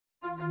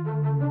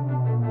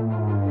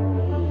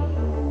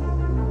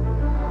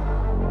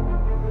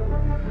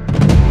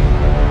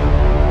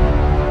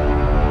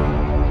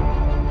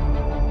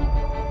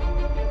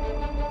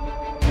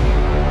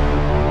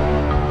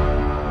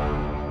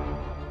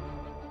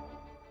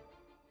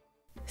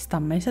Στα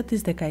μέσα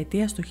της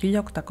δεκαετίας του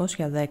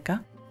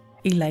 1810,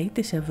 οι λαοί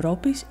της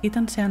Ευρώπης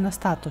ήταν σε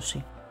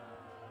αναστάτωση.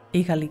 Η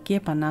Γαλλική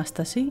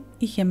Επανάσταση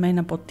είχε μεν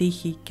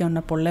αποτύχει και ο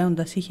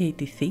Ναπολέοντας είχε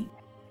ιτηθεί,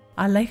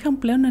 αλλά είχαν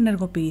πλέον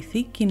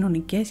ενεργοποιηθεί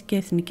κοινωνικές και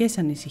εθνικές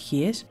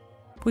ανησυχίες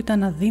που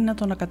ήταν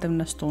αδύνατο να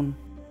κατευναστούν.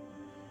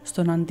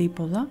 Στον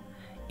αντίποδα,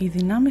 οι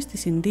δυνάμεις της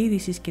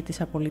συντήρησης και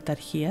της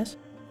απολυταρχίας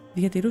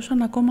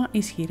διατηρούσαν ακόμα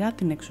ισχυρά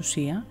την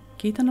εξουσία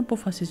και ήταν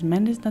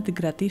αποφασισμένες να την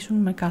κρατήσουν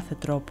με κάθε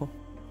τρόπο.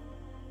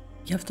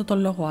 Γι' αυτό το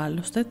λόγο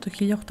άλλωστε, το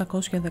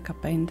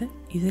 1815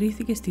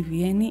 ιδρύθηκε στη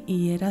Βιέννη η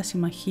Ιερά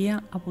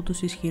Συμμαχία από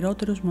τους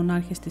ισχυρότερους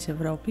μονάρχες της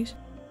Ευρώπης,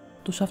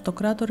 τους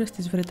αυτοκράτορες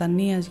της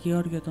Βρετανίας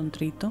Γεώργιο τον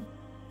Τρίτο,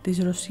 της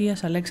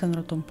Ρωσίας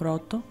Αλέξανδρο τον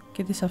Πρώτο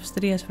και της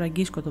Αυστρίας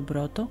Φραγκίσκο τον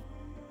Πρώτο,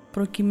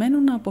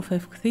 προκειμένου να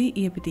αποφευχθεί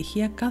η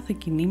επιτυχία κάθε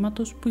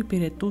κινήματος που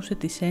υπηρετούσε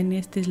τις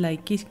έννοιες της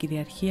λαϊκής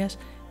κυριαρχίας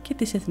και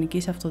της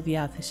εθνικής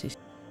αυτοδιάθεσης.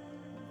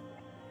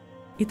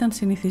 Ήταν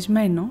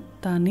συνηθισμένο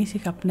τα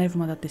ανήσυχα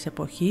πνεύματα της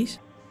εποχής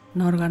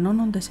να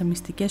οργανώνονται σε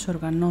μυστικές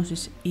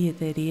οργανώσεις ή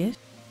εταιρείες,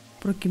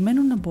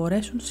 προκειμένου να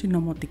μπορέσουν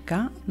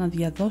συνωμοτικά να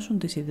διαδώσουν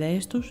τις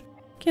ιδέες τους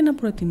και να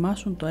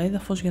προετοιμάσουν το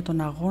έδαφος για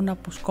τον αγώνα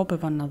που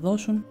σκόπευαν να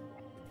δώσουν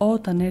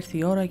όταν έρθει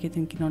η ώρα για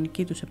την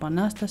κοινωνική τους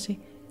επανάσταση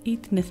ή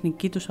την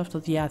εθνική τους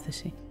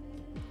αυτοδιάθεση.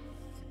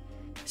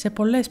 Σε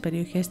πολλές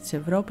περιοχές της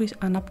Ευρώπης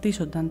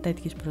αναπτύσσονταν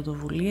τέτοιες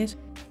πρωτοβουλίες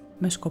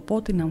με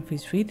σκοπό την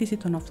αμφισβήτηση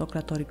των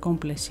αυτοκρατορικών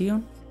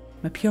πλαισίων,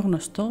 με πιο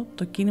γνωστό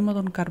το κίνημα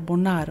των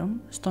Καρμπονάρων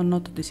στο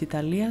νότο της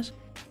Ιταλίας,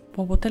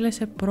 που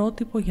αποτέλεσε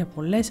πρότυπο για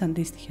πολλές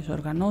αντίστοιχες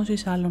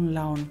οργανώσεις άλλων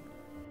λαών.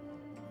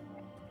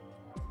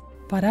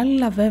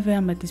 Παράλληλα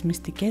βέβαια με τις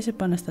μυστικές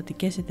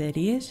επαναστατικές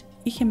εταιρείες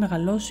είχε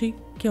μεγαλώσει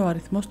και ο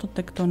αριθμός των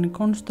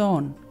τεκτονικών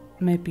στοών,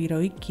 με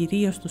επιρροή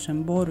κυρίως τους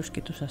εμπόρους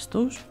και τους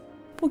αστούς,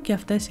 που και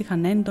αυτές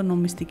είχαν έντονο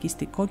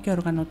μυστικιστικό και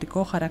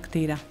οργανωτικό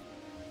χαρακτήρα.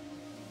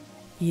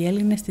 Οι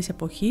Έλληνες της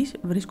εποχής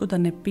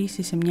βρίσκονταν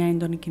επίσης σε μια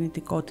έντονη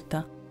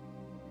κινητικότητα,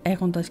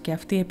 έχοντας και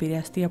αυτοί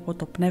επηρεαστεί από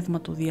το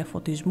πνεύμα του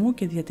διαφωτισμού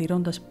και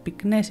διατηρώντας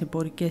πυκνές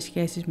εμπορικές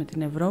σχέσεις με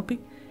την Ευρώπη,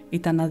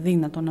 ήταν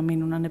αδύνατο να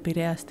μείνουν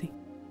ανεπηρέαστοι.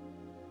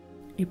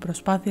 Οι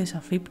προσπάθειες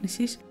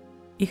αφύπνισης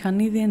είχαν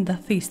ήδη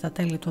ενταθεί στα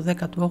τέλη του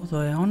 18ου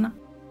αιώνα,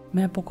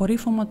 με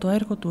αποκορύφωμα το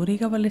έργο του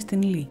Ρίγαβαλε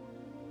στην Λί.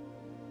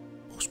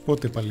 Ως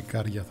πότε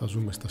παλικάρια θα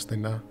ζούμε στα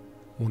στενά,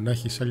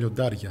 μονάχοι σαν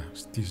λιοντάρια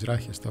στις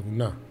ράχες στα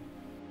βουνά.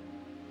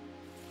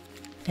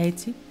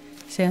 Έτσι,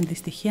 σε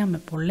αντιστοιχεία με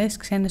πολλές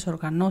ξένες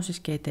οργανώσεις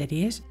και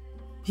εταιρείες,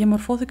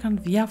 διαμορφώθηκαν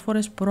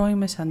διάφορες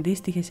πρώιμες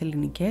αντίστοιχες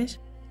ελληνικές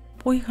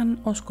που είχαν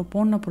ως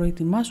σκοπό να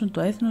προετοιμάσουν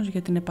το έθνος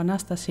για την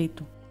επανάστασή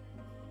του.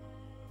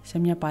 Σε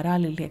μια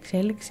παράλληλη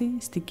εξέλιξη,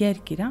 στην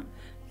Κέρκυρα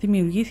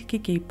δημιουργήθηκε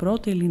και η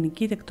πρώτη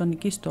ελληνική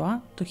τεκτονική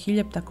στοά το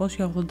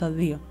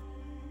 1782.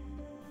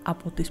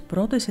 Από τις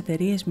πρώτες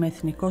εταιρείες με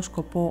εθνικό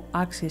σκοπό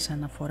άξιες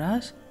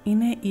αναφοράς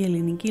είναι η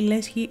ελληνική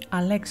λέσχη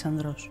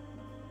Αλέξανδρος,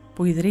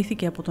 που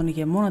ιδρύθηκε από τον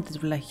ηγεμόνα της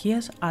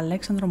Βλαχίας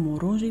Αλέξανδρο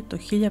Μουρούζη το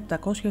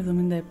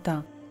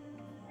 1777,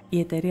 η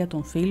εταιρεία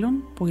των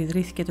Φίλων που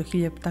ιδρύθηκε το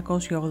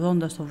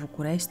 1780 στο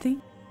Βουκουρέστι,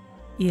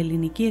 η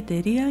Ελληνική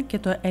Εταιρεία και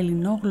το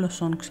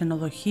Ελληνόγλωσσων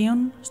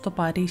Ξενοδοχείων στο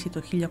Παρίσι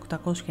το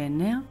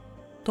 1809,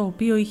 το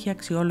οποίο είχε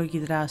αξιόλογη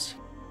δράση.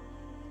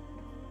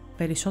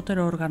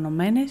 Περισσότερο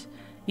οργανωμένες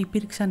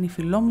υπήρξαν η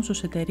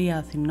Φιλόμουσος Εταιρεία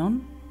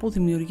Αθηνών, που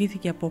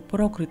δημιουργήθηκε από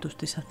πρόκριτους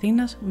της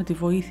Αθήνας με τη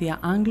βοήθεια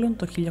Άγγλων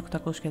το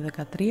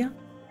 1813,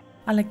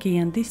 αλλά και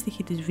η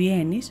αντίστοιχη της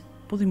Βιέννης,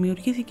 που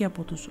δημιουργήθηκε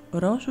από τους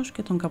Ρώσους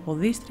και τον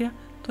Καποδίστρια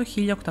το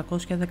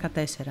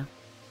 1814.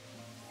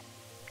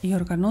 Οι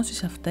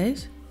οργανώσεις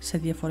αυτές, σε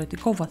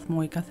διαφορετικό βαθμό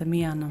η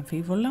καθεμία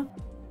αναμφίβολα,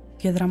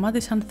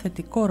 διαδραμάτισαν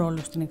θετικό ρόλο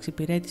στην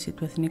εξυπηρέτηση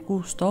του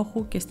εθνικού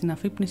στόχου και στην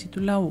αφύπνιση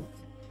του λαού.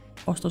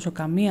 Ωστόσο,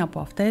 καμία από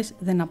αυτές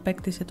δεν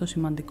απέκτησε το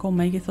σημαντικό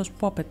μέγεθος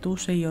που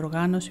απαιτούσε η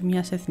οργάνωση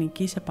μιας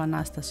εθνικής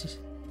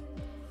επανάστασης.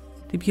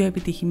 Την πιο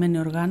επιτυχημένη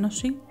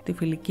οργάνωση, τη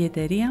Φιλική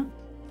Εταιρεία,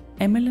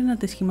 έμελε να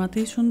τη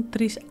σχηματίσουν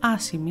τρεις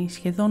άσημοι,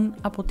 σχεδόν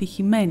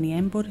αποτυχημένοι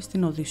έμποροι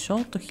στην Οδυσσό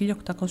το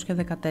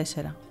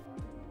 1814.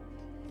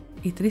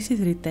 Οι τρεις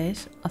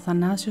ιδρυτές,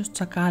 Αθανάσιος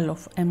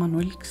Τσακάλωφ,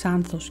 Εμμανουήλ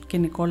Ξάνθος και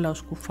Νικόλαος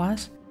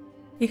Σκουφάς,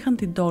 είχαν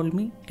την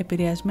τόλμη,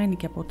 επηρεασμένοι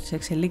και από τις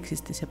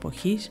εξελίξεις της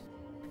εποχής,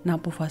 να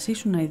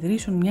αποφασίσουν να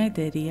ιδρύσουν μια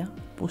εταιρεία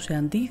που, σε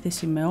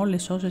αντίθεση με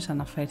όλες όσες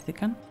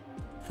αναφέρθηκαν,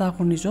 θα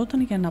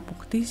αγωνιζόταν για να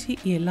αποκτήσει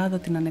η Ελλάδα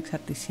την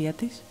ανεξαρτησία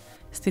της,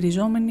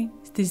 στηριζόμενη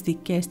στις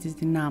δικές της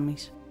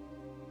δυνάμεις.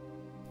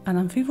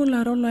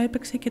 Αναμφίβολα ρόλο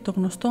έπαιξε και το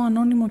γνωστό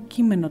ανώνυμο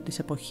κείμενο της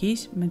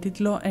εποχής με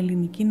τίτλο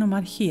 «Ελληνική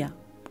νομαρχία»,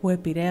 που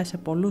επηρέασε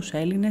πολλούς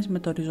Έλληνες με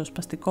το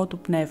ριζοσπαστικό του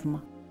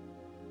πνεύμα.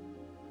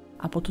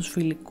 Από τους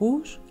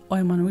φιλικούς, ο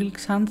Εμμανουήλ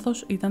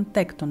Ξάνθος ήταν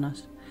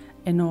τέκτονας,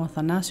 ενώ ο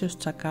Αθανάσιος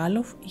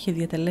Τσακάλωφ είχε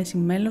διατελέσει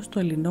μέλος του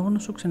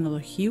ελληνόγνωσου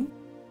ξενοδοχείου,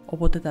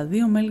 οπότε τα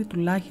δύο μέλη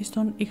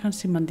τουλάχιστον είχαν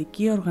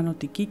σημαντική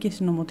οργανωτική και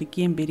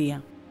συνωμοτική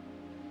εμπειρία.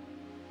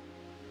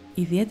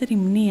 Ιδιαίτερη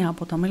μνήα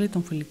από τα μέλη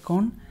των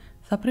φιλικών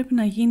θα πρέπει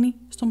να γίνει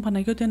στον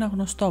Παναγιώτη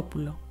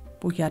Αναγνωστόπουλο,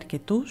 που για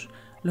αρκετούς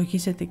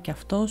λογίζεται και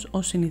αυτός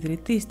ως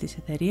συνιδρυτής της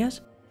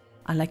εταιρείας,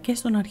 αλλά και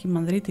στον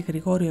αρχιμανδρίτη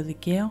Γρηγόριο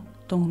Δικαίο,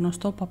 τον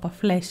γνωστό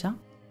Παπαφλέσσα,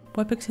 που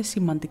έπαιξε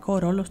σημαντικό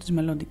ρόλο στις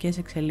μελλοντικές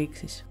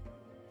εξελίξεις.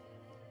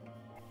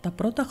 Τα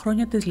πρώτα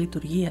χρόνια της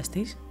λειτουργίας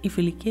της, η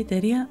Φιλική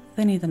Εταιρεία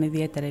δεν ήταν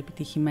ιδιαίτερα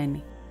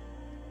επιτυχημένη.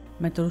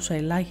 Μετρούσε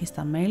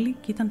ελάχιστα μέλη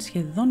και ήταν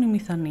σχεδόν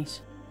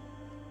ημιθανής.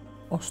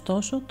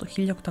 Ωστόσο, το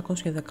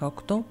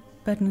 1818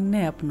 παίρνει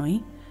νέα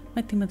πνοή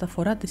με τη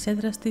μεταφορά της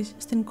έδρας της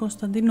στην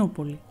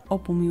Κωνσταντινούπολη,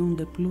 όπου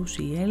μειούνται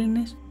πλούσιοι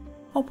Έλληνες,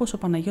 όπως ο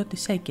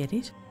Παναγιώτης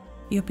Έκερης,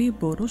 οι οποίοι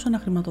μπορούσαν να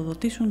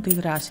χρηματοδοτήσουν τη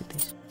δράση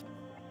της.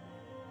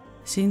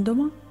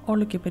 Σύντομα,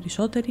 όλο και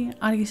περισσότεροι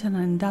άρχισαν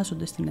να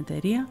εντάσσονται στην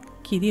εταιρεία,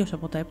 κυρίως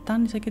από τα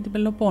Επτάνησα και την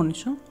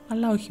Πελοπόννησο,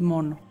 αλλά όχι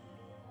μόνο.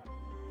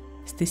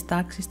 Στις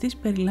τάξεις της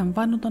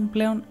περιλαμβάνονταν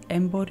πλέον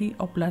έμποροι,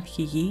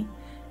 οπλαρχηγοί,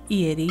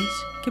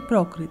 ιερείς και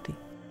πρόκριτοι.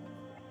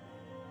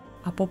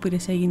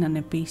 Απόπειρες έγιναν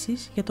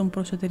επίσης για τον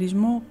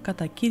προσετερισμό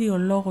κατά κύριο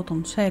λόγο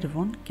των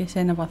Σέρβων και σε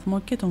ένα βαθμό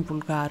και των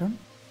Βουλγάρων,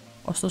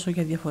 ωστόσο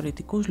για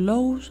διαφορετικούς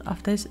λόγους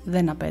αυτές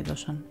δεν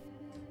απέδωσαν.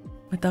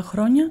 Με τα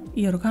χρόνια,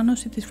 η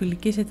οργάνωση της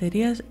Φιλικής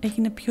Εταιρείας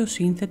έγινε πιο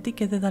σύνθετη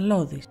και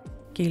δεδαλώδης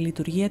και η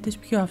λειτουργία της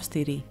πιο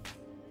αυστηρή.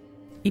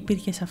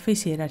 Υπήρχε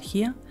σαφής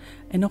ιεραρχία,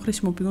 ενώ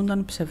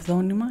χρησιμοποιούνταν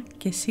ψευδόνυμα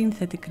και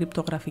σύνθετοι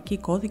κρυπτογραφικοί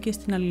κώδικες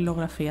στην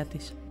αλληλογραφία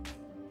της.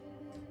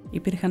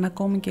 Υπήρχαν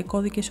ακόμη και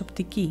κώδικες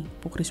οπτικοί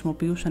που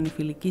χρησιμοποιούσαν οι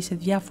φιλικοί σε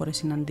διάφορες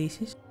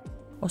συναντήσεις,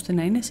 ώστε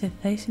να είναι σε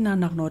θέση να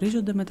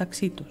αναγνωρίζονται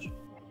μεταξύ τους.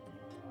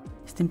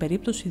 Στην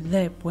περίπτωση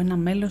δε που ένα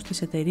μέλος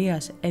της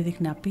εταιρείας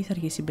έδειχνε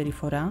απίθαργη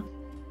συμπεριφορά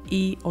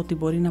ή ότι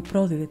μπορεί να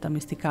πρόδιδε τα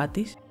μυστικά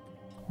της,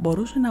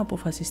 μπορούσε να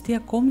αποφασιστεί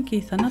ακόμη και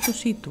η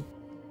θανάτωσή του,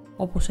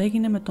 όπως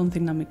έγινε με τον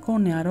δυναμικό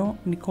νεαρό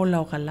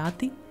Νικόλαο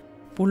Γαλάτη,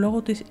 που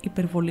λόγω της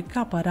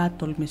υπερβολικά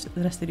παράτολμης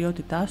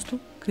δραστηριότητάς του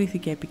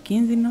κρίθηκε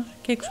επικίνδυνος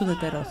και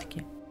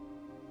εξουδετερώθηκε.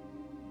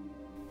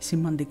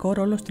 Σημαντικό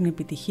ρόλο στην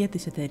επιτυχία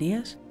της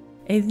εταιρείας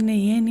έδινε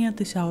η έννοια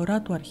της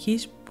αοράτου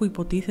αρχής που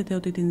υποτίθεται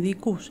ότι την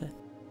διοικούσε,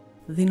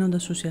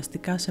 δίνοντας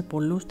ουσιαστικά σε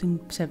πολλούς την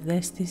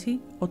ψευδαίσθηση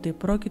ότι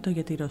επρόκειτο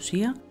για τη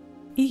Ρωσία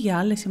ή για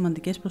άλλες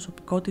σημαντικές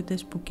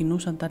προσωπικότητες που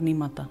κινούσαν τα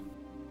νήματα.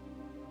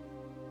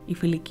 Οι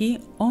φιλικοί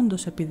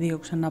όντως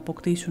επιδίωξαν να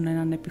αποκτήσουν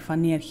έναν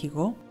επιφανή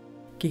αρχηγό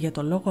και για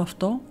το λόγο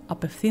αυτό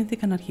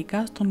απευθύνθηκαν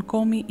αρχικά στον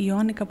κόμι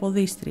Ιωάννη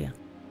Καποδίστρια,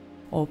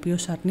 ο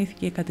οποίος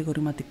αρνήθηκε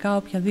κατηγορηματικά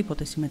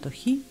οποιαδήποτε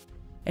συμμετοχή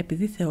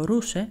επειδή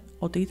θεωρούσε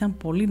ότι ήταν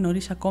πολύ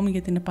νωρίς ακόμη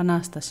για την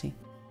Επανάσταση,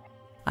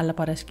 αλλά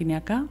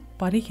παρασκηνιακά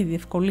παρήχε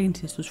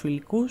διευκολύνσεις στους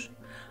φιλικούς,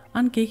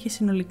 αν και είχε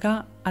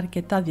συνολικά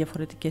αρκετά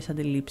διαφορετικές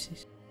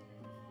αντιλήψεις.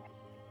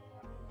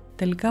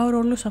 Τελικά ο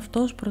ρόλος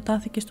αυτός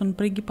προτάθηκε στον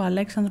πρίγκιπα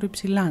Αλέξανδρο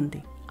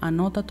Υψηλάντη,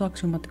 ανώτατο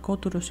αξιωματικό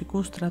του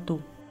ρωσικού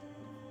στρατού.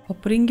 Ο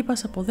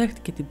πρίγκιπας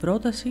αποδέχτηκε την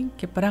πρόταση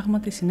και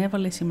πράγματι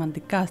συνέβαλε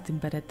σημαντικά στην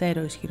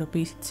περαιτέρω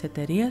ισχυροποίηση της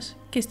εταιρείας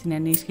και στην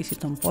ενίσχυση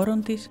των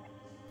πόρων της,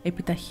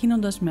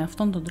 επιταχύνοντας με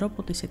αυτόν τον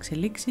τρόπο τις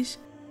εξελίξεις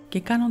και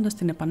κάνοντας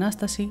την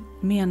Επανάσταση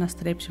μη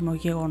αναστρέψιμο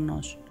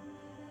γεγονός.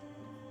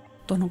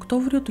 Τον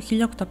Οκτώβριο του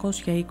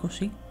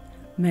 1820,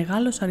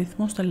 μεγάλος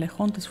αριθμός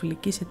τελεχών της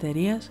Φιλικής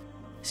Εταιρείας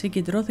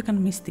συγκεντρώθηκαν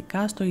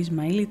μυστικά στο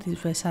Ισμαήλι της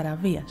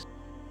Βεσσαραβίας,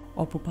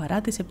 όπου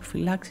παρά τις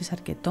επιφυλάξεις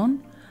αρκετών,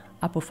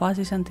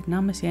 αποφάσισαν την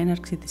άμεση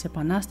έναρξη της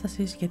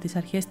Επανάστασης για τις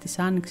αρχές της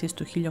Άνοιξης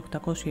του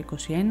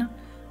 1821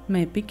 με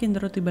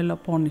επίκεντρο την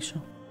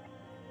Πελοπόννησο.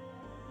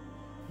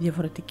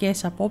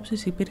 Διαφορετικές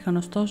απόψεις υπήρχαν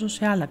ωστόσο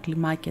σε άλλα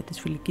κλιμάκια της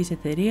Φιλικής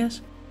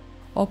Εταιρείας,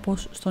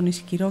 όπως στον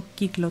ισχυρό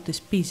κύκλο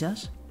της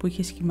Πίζας που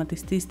είχε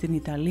σχηματιστεί στην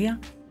Ιταλία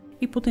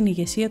υπό την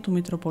ηγεσία του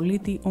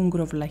Μητροπολίτη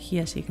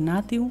Ουγγροβλαχίας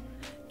Ιγνάτιου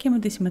και με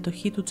τη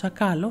συμμετοχή του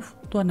Τσακάλωφ,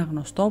 του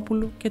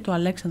Αναγνωστόπουλου και του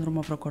Αλέξανδρου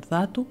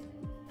Μαυροκορδάτου,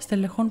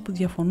 στελεχών που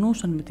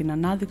διαφωνούσαν με την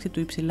ανάδειξη του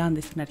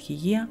Υψηλάντη στην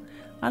αρχηγία,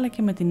 αλλά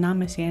και με την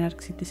άμεση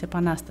έναρξη της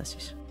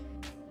Επανάστασης.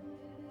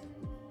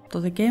 Το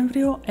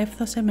Δεκέμβριο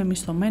έφτασε με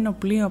μισθωμένο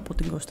πλοίο από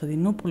την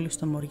Κωνσταντινούπολη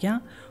στο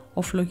Μοριά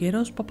ο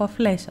φλογερός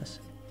Παπαφλέσσας,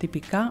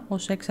 τυπικά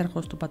ως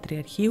έξαρχος του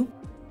Πατριαρχείου,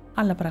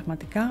 αλλά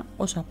πραγματικά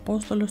ως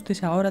απόστολος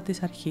της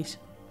αόρατης αρχής.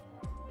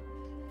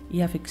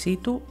 Η άφιξή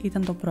του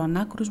ήταν το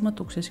προανάκρουσμα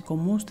του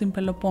ξεσηκωμού στην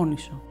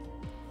Πελοπόννησο.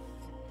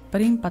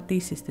 Πριν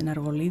πατήσει στην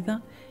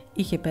Αργολίδα,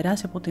 είχε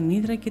περάσει από την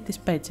Ύδρα και τις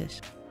Πέτσες.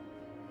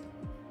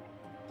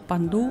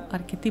 Παντού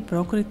αρκετοί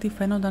πρόκριτοι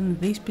φαίνονταν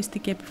δύσπιστοι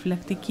και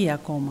επιφυλακτικοί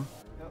ακόμα.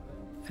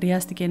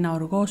 Χρειάστηκε να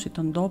οργώσει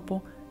τον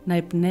τόπο, να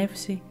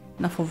εμπνεύσει,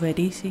 να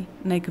φοβερήσει,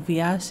 να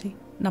εκβιάσει,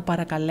 να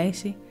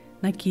παρακαλέσει,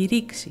 να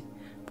κηρύξει,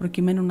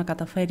 προκειμένου να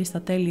καταφέρει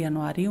στα τέλη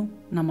Ιανουαρίου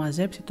να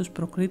μαζέψει τους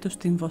προκρίτους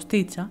στην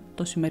Βοστίτσα,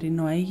 το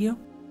σημερινό Αίγυο,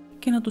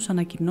 και να τους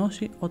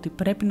ανακοινώσει ότι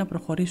πρέπει να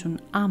προχωρήσουν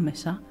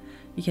άμεσα,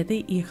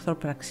 γιατί οι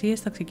εχθροπραξίες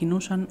θα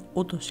ξεκινούσαν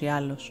ούτως ή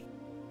άλλως.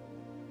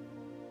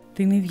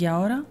 Την ίδια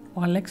ώρα,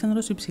 ο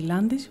Αλέξανδρος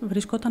Υψηλάντης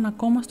βρισκόταν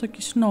ακόμα στο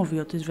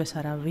Κισνόβιο της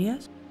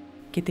Βεσσαραβίας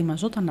και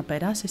ετοιμαζόταν να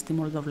περάσει στη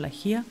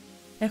Μολδοβλαχία,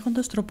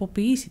 έχοντας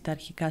τροποποιήσει τα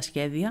αρχικά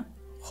σχέδια,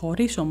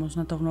 χωρίς όμως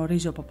να το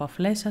γνωρίζει ο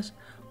Παπαφλέσσας,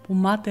 που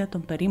μάταια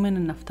τον περίμενε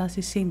να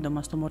φτάσει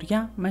σύντομα στο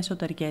Μοριά μέσω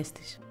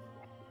Τεργέστης.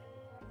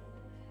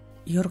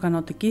 Η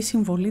οργανωτική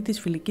συμβολή της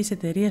Φιλικής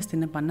Εταιρείας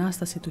στην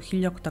Επανάσταση του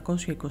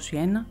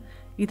 1821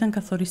 ήταν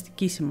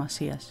καθοριστικής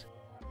σημασίας.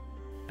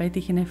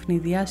 πέτυχε να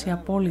ευνηδιάσει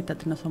απόλυτα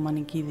την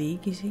Οθωμανική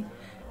διοίκηση,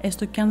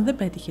 έστω και αν δεν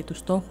πέτυχε τους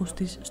στόχους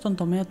της στον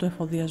τομέα του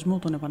εφοδιασμού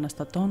των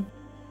επαναστατών,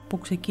 που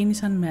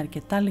ξεκίνησαν με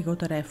αρκετά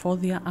λιγότερα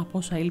εφόδια από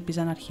όσα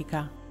ήλπιζαν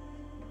αρχικά.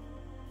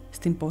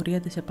 Στην πορεία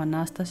της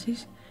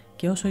Επανάστασης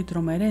και όσο οι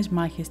τρομερές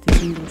μάχες της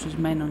σύγκρουσης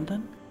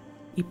μένονταν,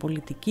 η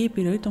πολιτική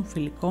επιρροή των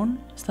Φιλικών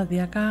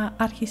σταδιακά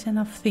άρχισε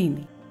να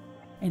φθήνει,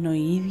 ενώ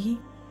οι ίδιοι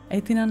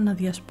έτειναν να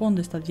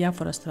διασπώνται στα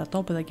διάφορα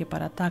στρατόπεδα και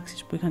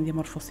παρατάξεις που είχαν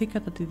διαμορφωθεί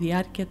κατά τη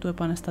διάρκεια του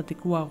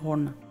επαναστατικού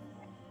αγώνα.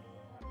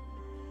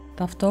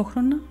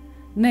 Ταυτόχρονα,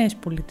 νέες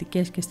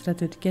πολιτικές και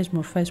στρατιωτικές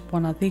μορφές που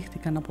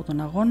αναδείχθηκαν από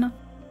τον αγώνα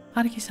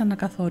άρχισαν να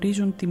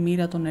καθορίζουν τη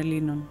μοίρα των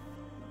Ελλήνων.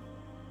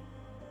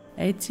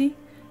 Έτσι,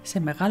 σε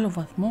μεγάλο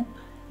βαθμό,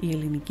 η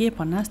Ελληνική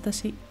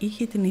Επανάσταση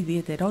είχε την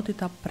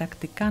ιδιαιτερότητα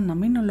πρακτικά να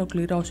μην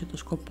ολοκληρώσει το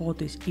σκοπό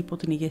της υπό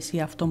την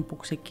ηγεσία αυτών που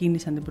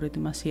ξεκίνησαν την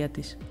προετοιμασία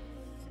της.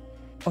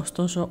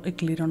 Ωστόσο, η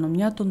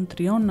κληρονομιά των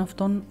τριών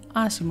αυτών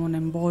άσημων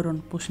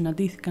εμπόρων που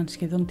συναντήθηκαν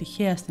σχεδόν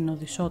τυχαία στην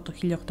Οδυσσό το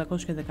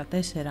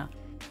 1814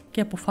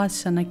 και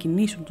αποφάσισαν να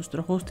κινήσουν τους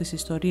τροχούς της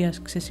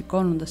ιστορίας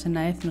ξεσηκώνοντας ένα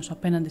έθνος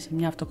απέναντι σε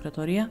μια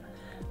αυτοκρατορία,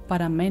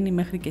 παραμένει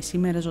μέχρι και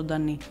σήμερα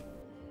ζωντανή.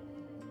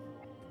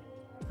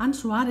 Αν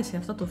σου άρεσε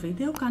αυτό το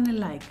βίντεο, κάνε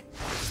like.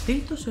 Στείλ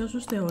το σε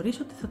όσους θεωρείς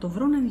ότι θα το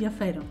βρουν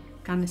ενδιαφέρον.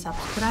 Κάνε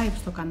subscribe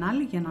στο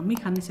κανάλι για να μην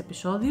χάνεις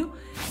επεισόδιο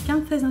και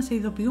αν θες να σε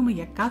ειδοποιούμε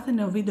για κάθε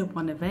νέο βίντεο που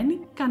ανεβαίνει,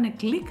 κάνε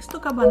κλικ στο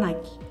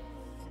καμπανάκι.